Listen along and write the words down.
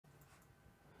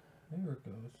There it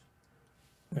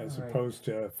goes. As opposed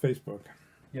to Facebook.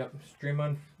 Yep, stream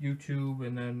on YouTube,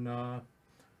 and then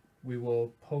we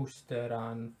will post that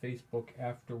on Facebook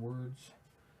afterwards.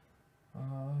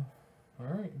 All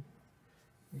right.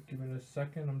 Give it a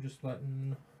second. I'm just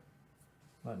letting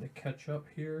it catch up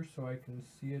here so I can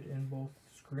see it in both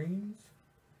screens.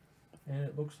 And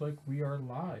it looks like we are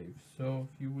live. So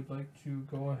if you would like to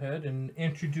go ahead and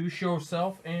introduce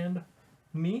yourself and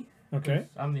me. Okay.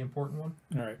 I'm the important one.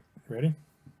 All right. Ready?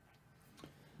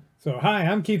 So, hi,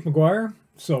 I'm Keith McGuire.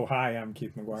 So, hi, I'm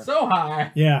Keith McGuire. So,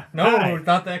 hi. Yeah. No, hi.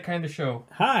 not that kind of show.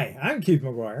 Hi, I'm Keith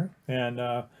McGuire. And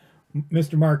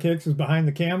Mr. Mark Hicks is behind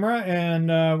the camera. And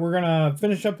we're going to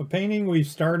finish up a painting we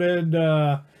started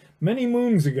many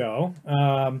moons ago.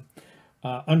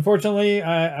 Unfortunately,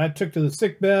 I took to the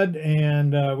sick bed,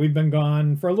 and we've been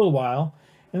gone for a little while.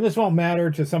 And this won't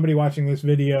matter to somebody watching this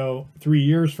video 3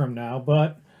 years from now,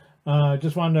 but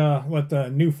just wanted to let the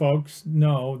new folks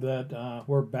know that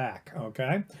we're back,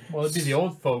 okay? Well, it'd be the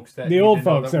old folks that... The old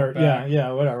folks are,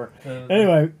 yeah, whatever.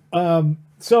 Anyway,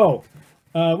 so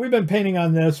we've been painting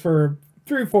on this for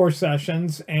 3 or 4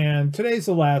 sessions, and today's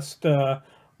the last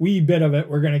wee bit of it.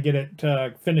 We're going to get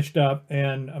it finished up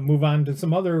and move on to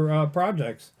some other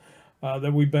projects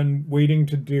that we've been waiting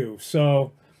to do.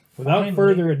 So, without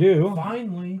further ado...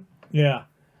 Finally! Yeah.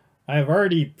 I have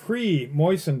already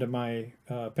pre-moistened my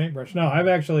paintbrush. No, I've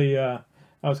actually, I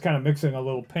was kind of mixing a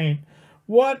little paint.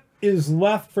 What is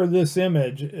left for this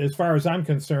image, as far as I'm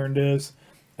concerned, is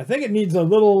I think it needs a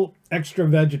little extra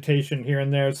vegetation here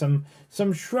and there, some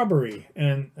shrubbery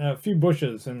and a few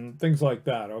bushes and things like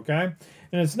that, okay?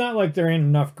 And it's not like there ain't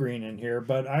enough green in here,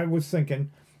 but I was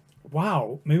thinking,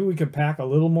 wow, maybe we could pack a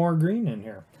little more green in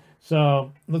here.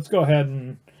 So let's go ahead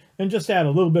and just add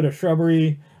a little bit of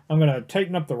shrubbery. I'm going to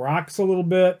tighten up the rocks a little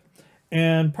bit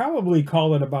and probably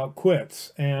call it about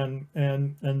quits. And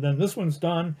then this one's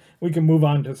done. We can move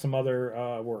on to some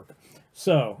other work.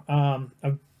 So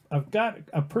I've got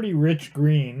a pretty rich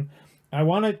green. I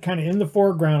want it kind of in the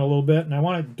foreground a little bit, and I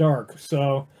want it dark.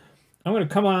 So I'm going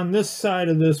to come on this side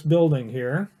of this building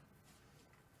here.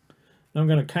 I'm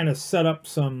going to kind of set up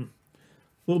some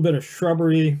little bit of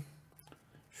shrubbery.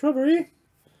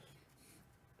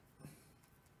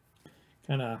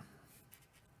 Kind of,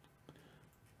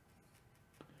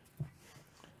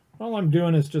 all I'm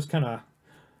doing is just kind of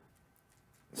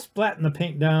splatting the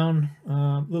paint down,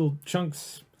 little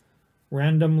chunks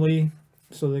randomly,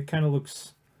 so that it kind of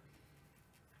looks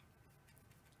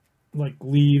like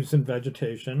leaves and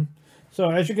vegetation. So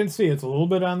as you can see, it's a little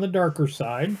bit on the darker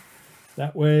side.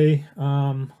 That way,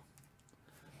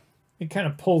 it kind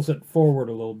of pulls it forward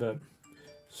a little bit.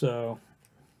 So...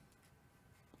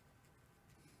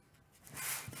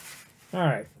 all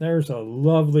right, there's a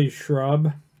lovely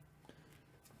shrub.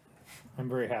 I'm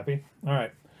very happy. All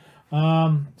right, so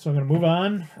I'm going to move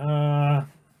on.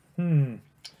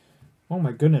 Oh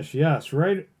my goodness, yes,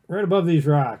 right above these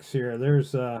rocks here.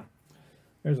 There's a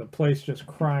place just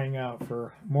crying out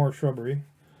for more shrubbery.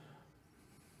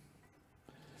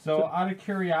 So out of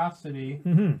curiosity,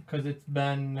 because it's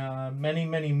been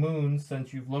many moons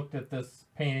since you've looked at this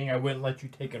painting, I wouldn't let you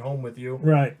take it home with you.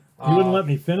 Right, you wouldn't let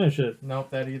me finish it. Nope,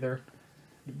 that either.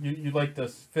 You like to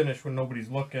finish when nobody's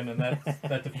looking, and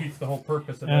that defeats the whole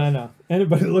purpose of this. I know,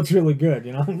 but it looks really good,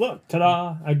 you know. Look,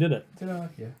 ta-da! I did it. Ta-da!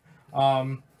 Yeah.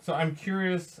 So I'm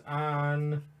curious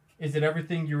on: is it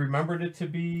everything you remembered it to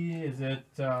be? Is it?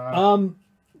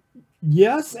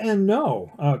 Yes and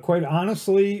no. Quite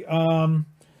honestly, to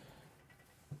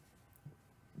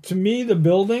me, the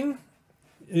building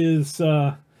is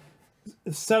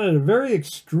set at a very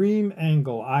extreme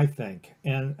angle, I think,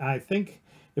 and I think.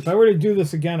 If I were to do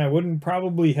this again, I wouldn't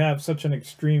probably have such an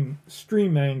extreme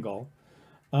angle.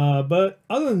 But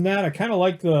other than that, I kind of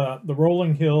like the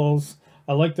rolling hills.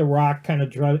 I like the rock kind of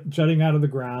jutting out of the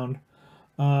ground.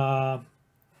 And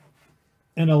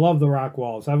I love the rock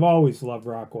walls. I've always loved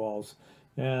rock walls.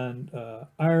 And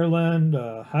Ireland,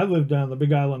 I lived on the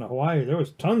big island of Hawaii. There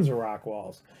was tons of rock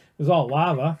walls. It was all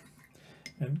lava.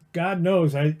 And God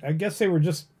knows, I guess they were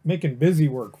just making busy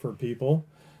work for people.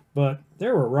 But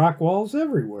there were rock walls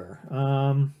everywhere.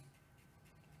 I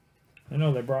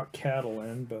know they brought cattle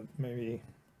in, but maybe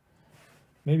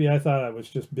I thought it was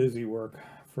just busy work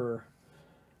for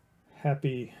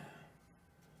happy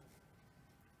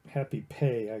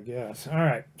pay, I guess. All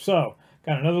right, so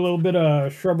got another little bit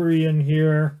of shrubbery in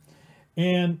here,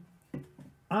 and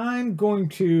I'm going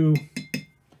to,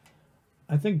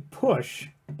 I think, push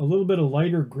a little bit of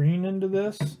lighter green into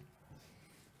this.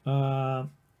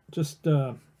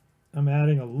 I'm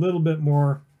adding a little bit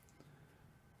more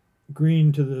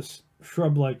green to this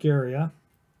shrub-like area.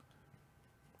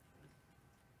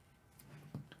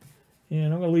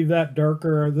 And I'm going to leave that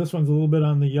darker. This one's a little bit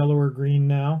on the yellower green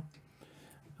now.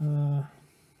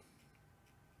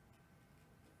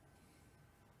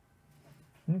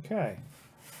 Okay.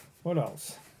 What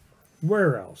else?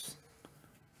 Where else?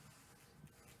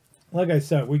 Like I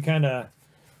said, we kind of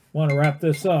want to wrap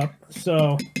this up.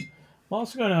 So I'm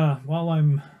also going to, while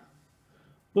I'm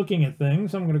looking at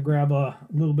things, I'm going to grab a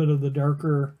little bit of the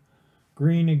darker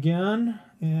green again.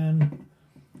 And I'm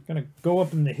going to go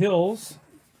up in the hills.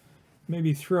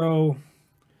 Maybe throw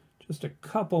just a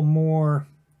couple more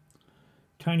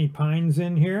tiny pines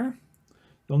in here.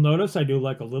 You'll notice I do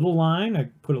like a little line. I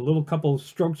put a little couple of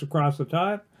strokes across the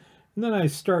top. And then I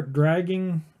start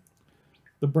dragging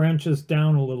the branches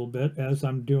down a little bit as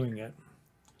I'm doing it.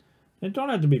 It don't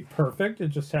have to be perfect. It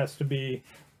just has to be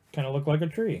kind of look like a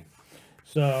tree.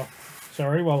 So,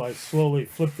 sorry while I slowly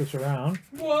flip this around.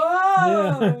 Whoa!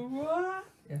 Yeah. What?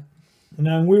 Yeah. And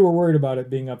then we were worried about it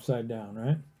being upside down,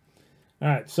 right? All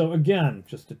right, so again,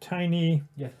 just a tiny...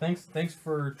 Yeah, thanks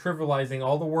for trivializing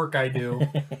all the work I do.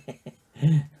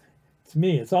 It's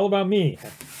me. It's all about me. I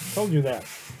told you that.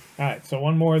 All right, so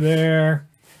one more there.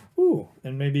 Ooh,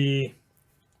 and maybe...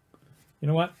 You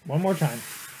know what? One more time.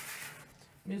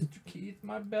 Mr. Keith,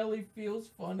 my belly feels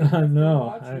funny. I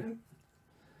know. Watching.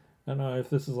 I don't know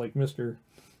if this is like Mr.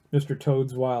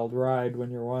 Toad's Wild Ride when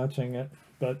you're watching it.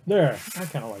 But there, I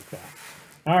kind of like that.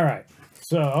 All right,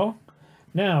 so...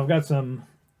 Now I've got some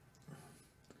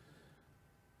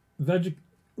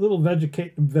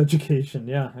vegetation.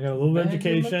 Yeah, I got a little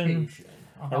vegetation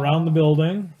around the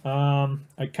building.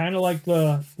 I kind of like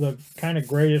the kind of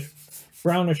grayish,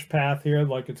 brownish path here,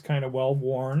 like it's kind of well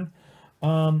worn.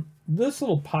 This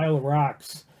little pile of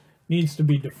rocks needs to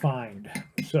be defined.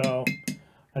 So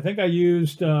I think I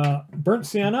used burnt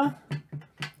sienna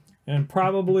and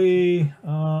probably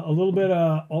a little bit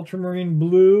of ultramarine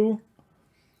blue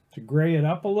to gray it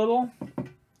up a little.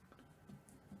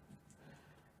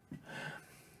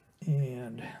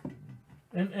 And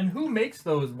who makes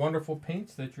those wonderful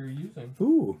paints that you're using?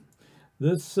 Ooh,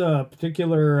 this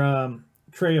particular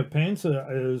tray of paints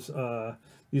is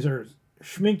these are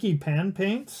Schminky pan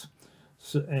paints,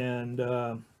 and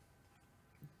the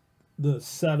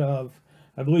set of,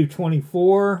 I believe,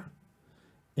 24,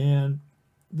 and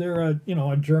they're a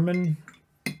German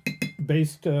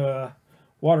based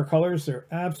watercolors. They're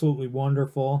absolutely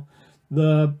wonderful.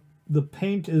 The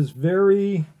paint is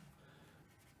very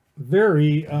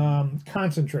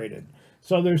concentrated,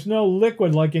 so there's no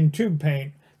liquid like in tube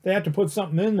paint. They have to put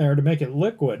something in there to make it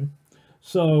liquid,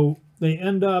 so they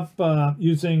end up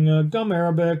using gum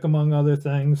arabic among other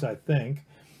things, I think,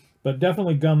 but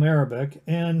definitely gum arabic,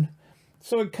 and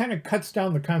so it kind of cuts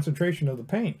down the concentration of the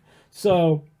paint.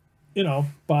 So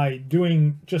by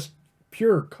doing just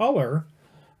pure color,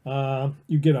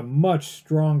 you get a much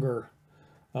stronger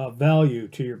value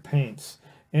to your paints.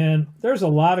 And there's a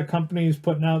lot of companies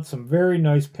putting out some very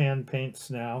nice pan paints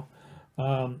now.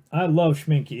 I love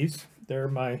Schminkies. They're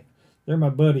my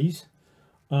buddies.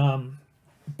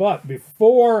 But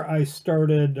before I found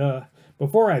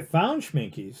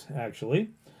Schminkies, actually,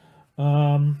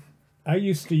 I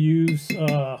used to use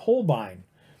Holbein,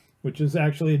 which is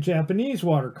actually a Japanese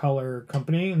watercolor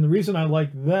company. And the reason I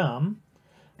liked them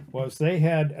was they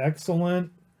had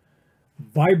excellent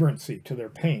vibrancy to their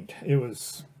paint. It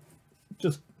was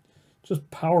just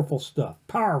powerful stuff.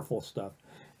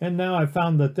 And now I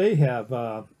found that they have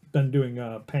been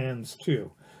doing pans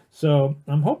too. So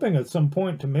I'm hoping at some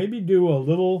point to maybe do a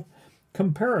little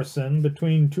comparison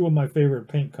between two of my favorite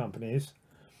paint companies.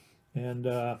 And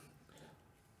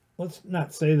let's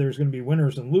not say there's going to be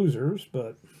winners and losers,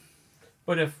 but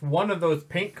if one of those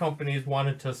paint companies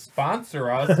wanted to sponsor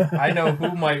us, I know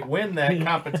who might win that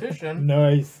competition.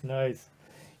 Nice.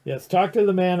 Yes, talk to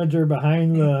the manager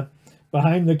behind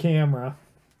the camera.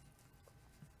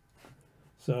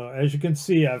 So as you can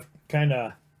see, I've kind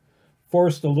of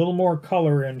forced a little more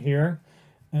color in here,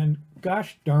 and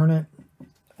gosh darn it,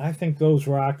 I think those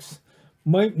rocks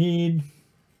might need,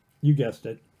 you guessed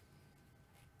it,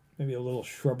 maybe a little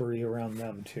shrubbery around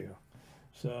them too.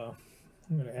 So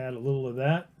I'm going to add a little of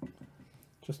that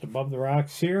just above the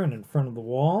rocks here and in front of the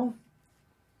wall.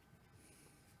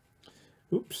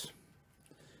 Oops.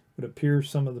 It appears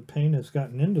some of the paint has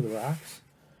gotten into the rocks,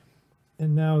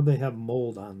 and now they have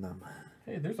mold on them.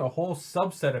 Hey, there's a whole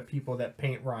subset of people that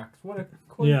paint rocks. What a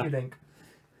coincidence.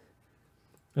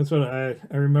 That's what I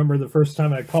remember the first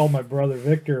time I called my brother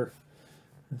Victor.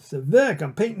 I said, Vic,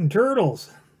 I'm painting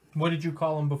turtles. What did you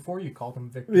call him before you called him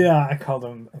Victor? Yeah, I called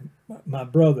him my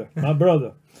brother. And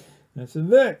I said,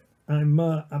 Vic,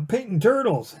 I'm painting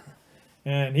turtles.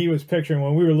 And he was picturing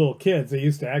when we were little kids, they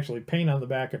used to actually paint on the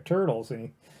back of turtles.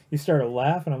 And he started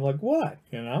laughing. I'm like, what?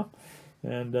 You know?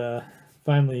 And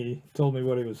finally he told me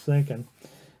what he was thinking.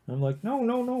 I'm like,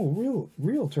 no,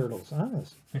 real turtles,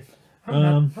 honest.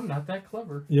 I'm not that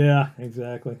clever. Yeah,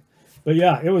 exactly. But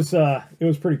yeah, it was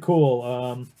pretty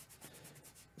cool.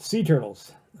 Sea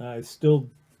turtles.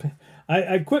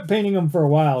 I quit painting them for a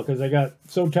while because I got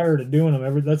so tired of doing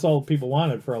them. That's all people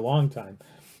wanted for a long time.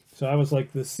 So I was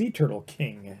like the sea turtle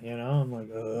king, you know. I'm like,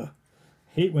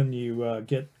 hate when you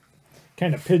get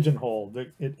kind of pigeonholed.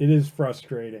 It is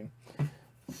frustrating.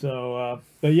 So,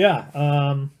 but yeah,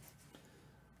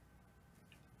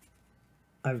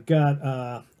 I've got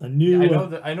a new.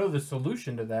 Yeah, I know the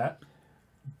solution to that.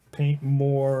 Paint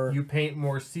more. You paint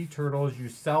more sea turtles. You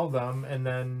sell them, and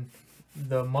then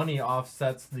the money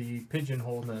offsets the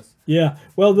pigeonholeness. Yeah.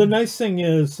 Well, the nice thing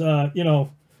is, you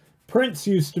know, prints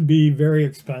used to be very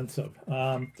expensive,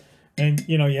 and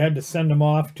you know you had to send them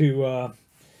off to,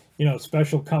 you know,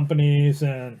 special companies,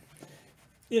 and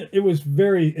it was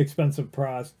very expensive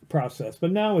process.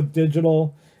 But now with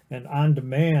digital and on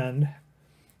demand,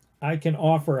 I can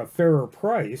offer a fairer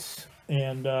price,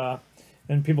 and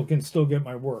people can still get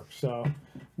my work. So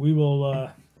we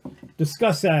will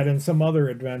discuss that in some other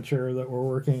adventure that we're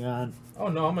working on. Oh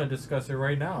no, I'm going to discuss it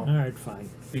right now. All right, fine.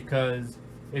 Because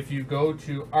if you go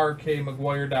to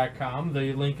rkmcguire.com,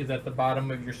 the link is at the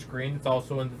bottom of your screen. It's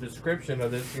also in the description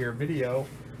of this here video.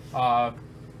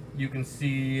 You can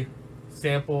see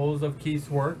samples of Keith's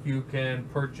work. You can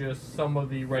purchase some of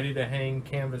the ready-to-hang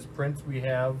canvas prints we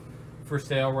have for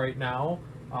sale right now.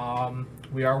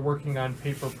 We are working on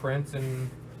paper prints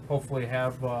and hopefully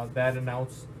have that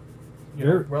announced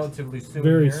relatively soon.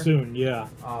 Very soon, yeah.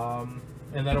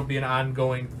 And that'll be an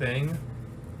ongoing thing.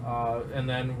 And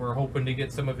then we're hoping to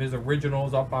get some of his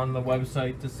originals up on the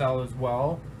website to sell as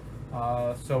well.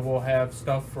 So we'll have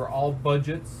stuff for all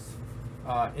budgets.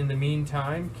 In the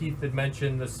meantime, Keith had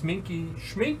mentioned the Schminky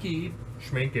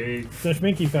Festival.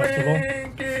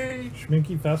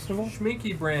 Schminky Festival?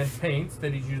 Schminky brand paints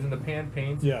that he's using, the pan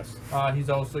paints. Yes. He's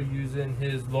also using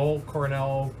his Lowell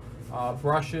Cornell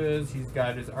brushes. He's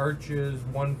got his Arches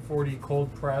 140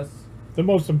 cold press. The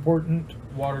most important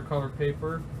watercolor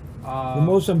paper. The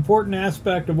most important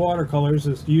aspect of watercolors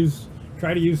is to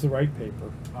try to use the right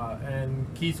paper.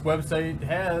 And Keith's website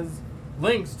has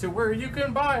links to where you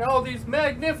can buy all these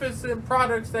magnificent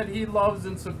products that he loves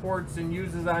and supports and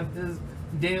uses on his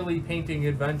daily painting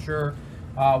adventure.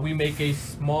 We make a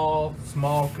small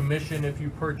commission if you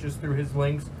purchase through his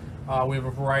links. We have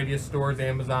a variety of stores: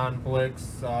 Amazon,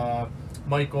 Blix,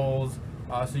 Michaels,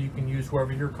 so you can use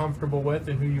whoever you're comfortable with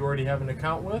and who you already have an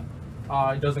account with.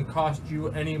 It doesn't cost you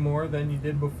any more than you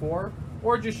did before,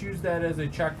 or just use that as a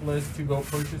checklist to go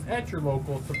purchase at your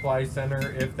local supply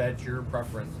center if that's your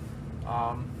preference.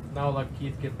 Now I'll let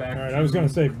Keith get back. All right, I was going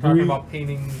to say, talking about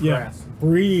painting grass.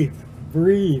 Breathe.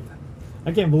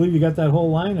 I can't believe you got that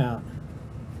whole line out.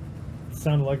 It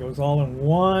sounded like it was all in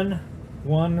one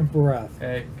breath.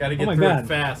 Hey, got to get through it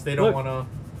fast. They don't want to.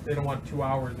 They don't want 2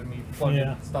 hours of me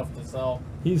plugging stuff to sell.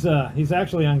 He's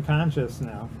actually unconscious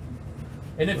now.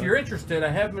 And if you're interested, I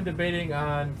have been debating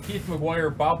on Keith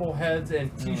McGuire bobbleheads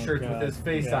and T-shirts with his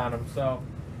face on them. So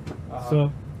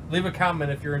leave a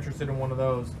comment if you're interested in one of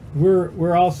those.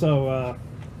 We're also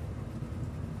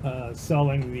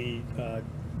selling the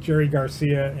Jerry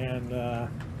Garcia and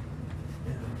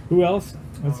who else?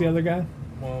 What's the other guy?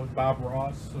 Well, Bob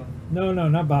Ross. No,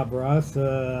 not Bob Ross.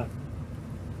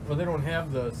 Well, they don't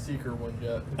have the Seeker one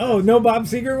yet. Oh, no Bob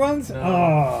Seeger ones? No.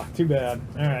 Oh, too bad.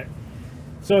 All right.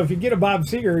 So if you get a Bob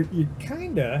Seeger, you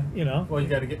kinda, you know. Well, you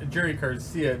got to get Jerry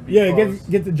Garcia.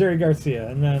 Get the Jerry Garcia,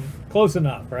 and then close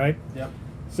enough, right? Yep.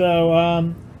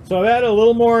 So so I've added a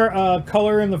little more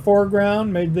color in the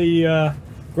foreground, made the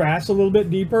grass a little bit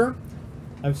deeper.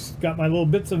 I've got my little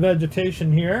bits of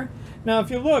vegetation here. Now,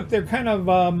 if you look, they're kind of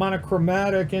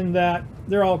monochromatic in that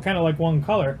they're all kind of like one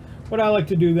color. What I like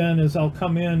to do then is I'll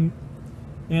come in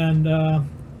and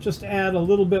just add a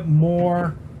little bit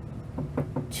more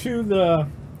to the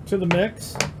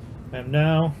mix. I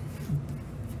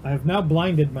have now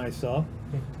blinded myself.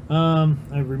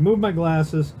 I've removed my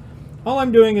glasses. All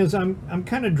I'm doing is I'm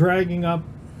kind of dragging up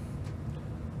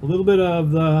a little bit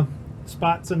of the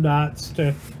spots and dots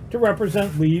to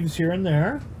represent leaves here and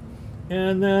there,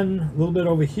 and then a little bit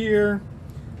over here.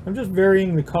 I'm just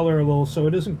varying the color a little so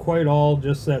it isn't quite all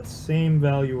just that same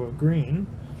value of green.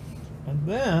 And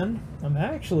then I'm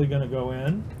actually going to go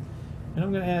in and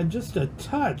I'm going to add just a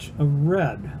touch of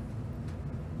red.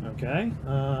 Okay,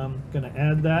 I'm going to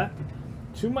add that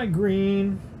to my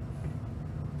green.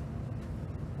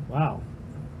 Wow.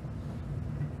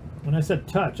 when I said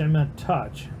touch, I meant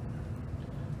touch.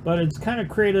 But it's kind of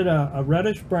created a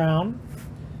reddish brown.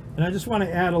 And I just want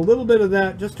to add a little bit of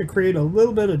that just to create a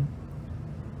little bit of,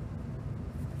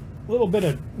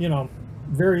 you know,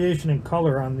 variation in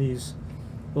color on these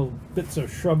little bits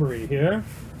of shrubbery here.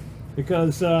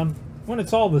 Because when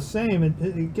it's all the same,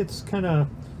 it gets kind of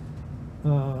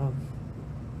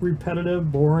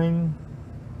repetitive, boring.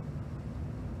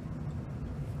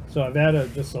 So I've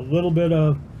added just a little bit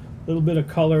of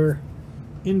color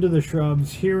into the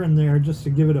shrubs here and there just to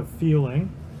give it a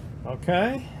feeling.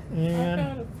 Okay, and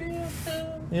I got a feeling.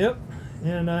 yep,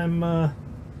 and I'm a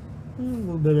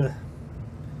little bit of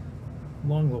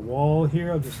along the wall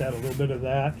here. I'll just add a little bit of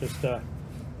that, just to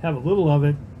have a little of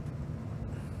it.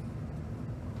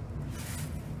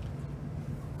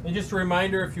 And just a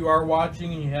reminder, if you are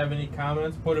watching and you have any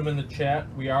comments, put them in the chat.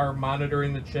 We are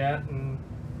monitoring the chat, and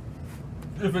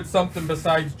if it's something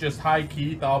besides just hi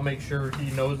Keith, I'll make sure he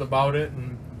knows about it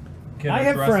and can I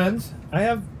have address friends. it. I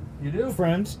have You do?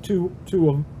 friends. Two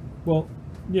of, well,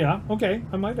 yeah, okay,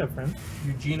 I might have friends.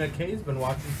 Eugenia K's been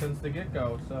watching since the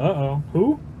get-go. So. Uh-oh.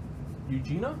 Who?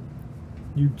 Eugenia?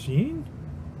 Eugene?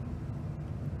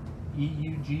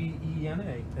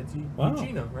 E-U-G-E-N-A. That's Wow.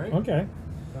 Eugenia, right? Okay.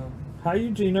 So. Hi,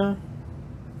 Eugenia.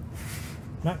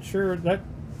 Not sure that...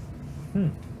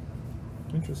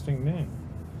 Interesting name.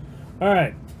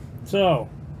 Alright, so...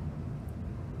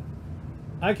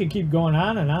 I could keep going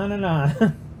on and on and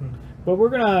on. But we're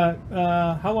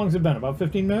gonna... how long's it been? About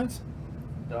 15 minutes?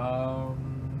 Yeah,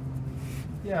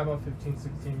 about 15,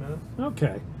 16 minutes.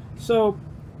 Okay. So...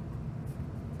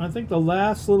 I think the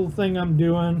last little thing I'm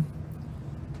doing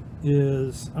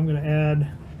is I'm gonna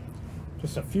add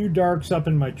just a few darks up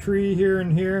in my tree here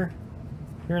and there,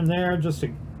 just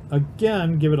to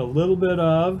again give it a little bit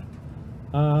of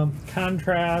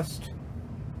contrast,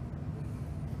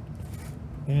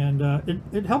 and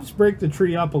it helps break the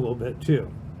tree up a little bit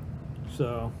too.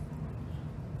 So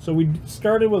we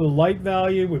started with a light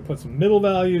value, we put some middle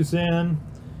values in,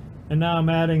 and now I'm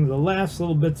adding the last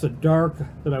little bits of dark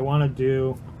that I want to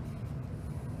do.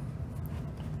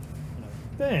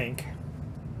 I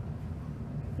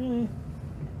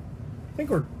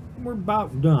think we're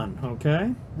about done.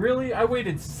 Okay. Really? I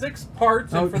waited 6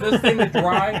 parts for this thing to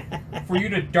dry for you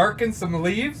to darken some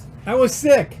leaves? I was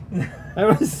sick. I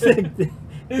was sick.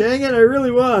 Dang it! I really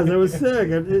was. I was sick.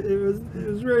 It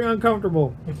was very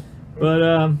uncomfortable. But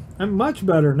I'm much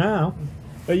better now.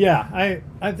 But yeah,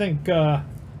 I think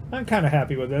I'm kind of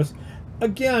happy with this.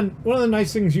 Again, one of the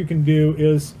nice things you can do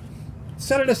is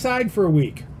set it aside for a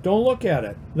week. Don't look at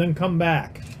it. Then come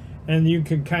back, and you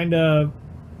can kind of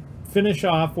finish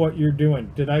off what you're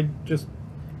doing. Did I just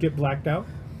get blacked out?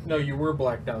 No, you were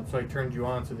blacked out, so I turned you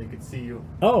on so they could see you.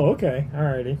 Oh, okay.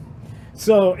 Alrighty.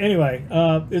 So anyway,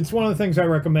 it's one of the things I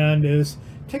recommend is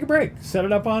take a break, set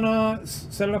it up on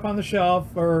the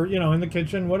shelf, or in the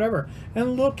kitchen, whatever,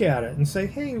 and look at it and say,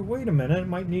 hey, wait a minute, it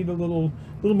might need a little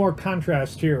more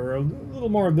contrast here, or a little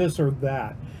more of this or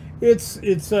that. It's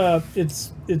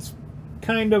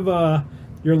kind of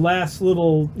your last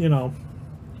little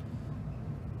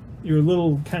your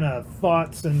little kind of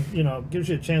thoughts, and gives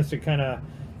you a chance to kind of,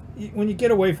 when you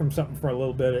get away from something for a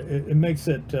little bit, it makes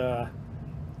it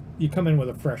you come in with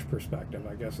a fresh perspective,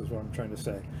 I guess is what I'm trying to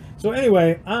say. So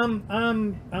anyway,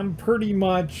 I'm pretty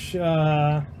much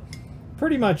done.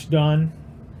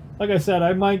 Like I said,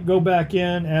 I might go back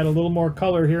in, add a little more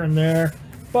color here and there,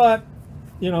 but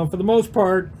for the most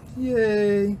part,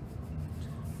 yay.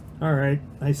 All right,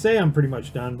 I say I'm pretty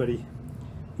much done, but he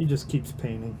just keeps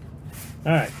painting.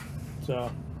 All right, so I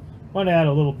want to add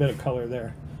a little bit of color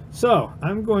there. So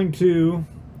I'm going to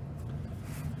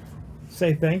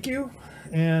say thank you.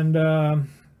 And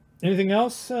anything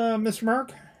else, Mr.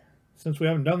 Mark? Since we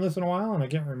haven't done this in a while and I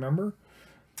can't remember.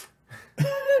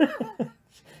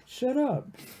 Shut up.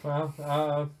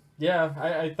 Well, yeah,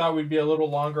 I thought we'd be a little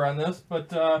longer on this,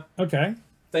 but okay.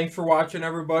 Thanks for watching,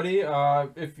 everybody.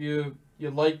 If you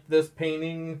like this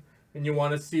painting and you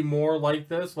want to see more like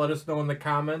this, let us know in the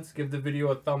comments. Give the video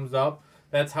a thumbs up.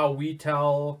 That's how we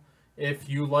tell if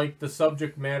you like the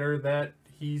subject matter that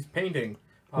he's painting.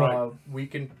 Right.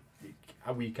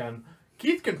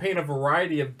 Keith can paint a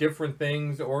variety of different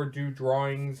things or do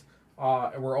drawings.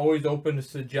 We're always open to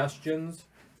suggestions.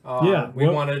 We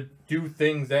want to do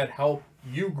things that help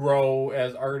you grow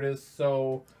as artists.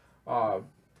 So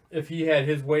if he had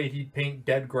his way, he'd paint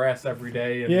dead grass every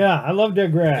day. And, yeah, I love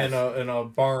dead grass. And a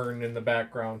barn in the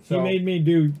background. So he made me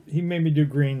do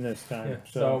green this time. Yeah,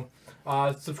 so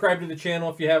subscribe to the channel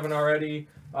if you haven't already.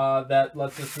 That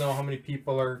lets us know how many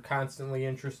people are constantly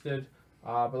interested.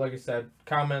 But like I said,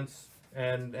 comments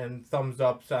and thumbs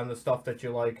ups on the stuff that you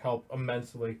like help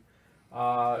immensely.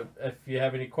 If you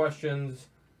have any questions,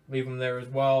 leave them there as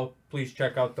well. Please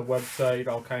check out the website,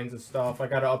 all kinds of stuff. I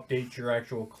got to update your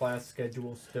actual class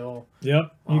schedule still.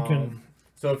 Yep, you can.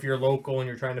 So if you're local and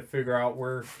you're trying to figure out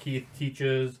where Keith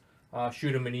teaches,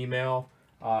 shoot him an email,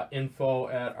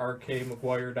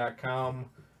 info@rkmcguire.com,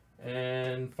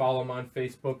 and follow him on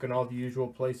Facebook and all the usual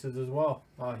places as well.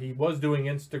 He was doing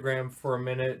Instagram for a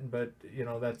minute, but you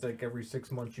know that's like every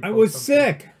 6 months. I was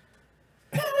sick.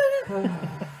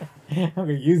 I'm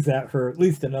gonna use that for at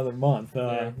least another month.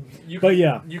 You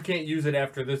can't use it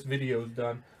after this video's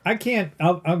done. I can't.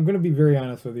 I'm gonna be very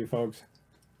honest with you, folks.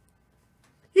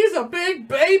 He's a big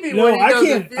baby. No, when he I doesn't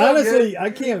can't. feel Honestly, good. I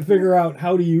can't figure out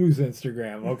how to use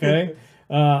Instagram. Okay,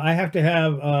 I have to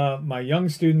have my young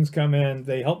students come in.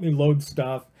 They help me load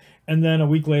stuff, and then a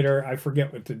week later, I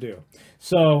forget what to do.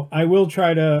 So I will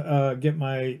try to get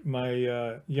my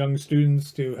young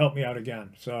students to help me out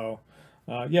again. So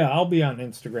yeah, I'll be on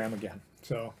Instagram again.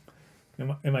 So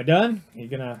am I done? Are you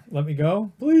gonna let me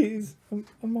go, please?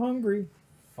 I'm hungry.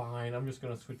 Fine. I'm just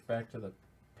gonna switch back to the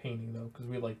painting though, because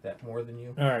we like that more than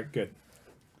you. All right, good.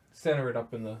 Center it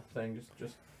up in the thing.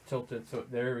 Just tilt it. So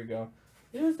there we go.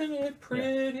 Isn't it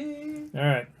pretty? Yeah. All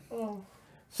right. Oh.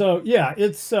 So yeah,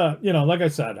 it's you know, like I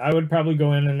said, I would probably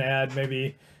go in and add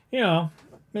maybe a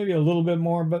little bit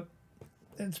more, but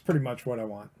it's pretty much what I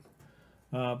want.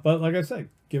 But like I said,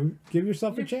 give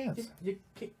yourself a chance. You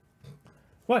can't.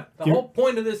 What? The whole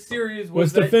point of this series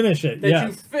was to finish it. That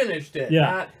you finished it.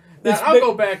 Yeah. I'll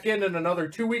go back in another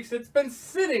 2 weeks. It's been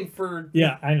sitting for...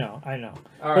 Yeah, I know. All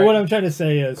But right. what I'm trying to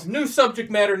say is... New subject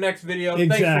matter next video.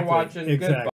 Exactly, Thanks for watching. exactly. Goodbye.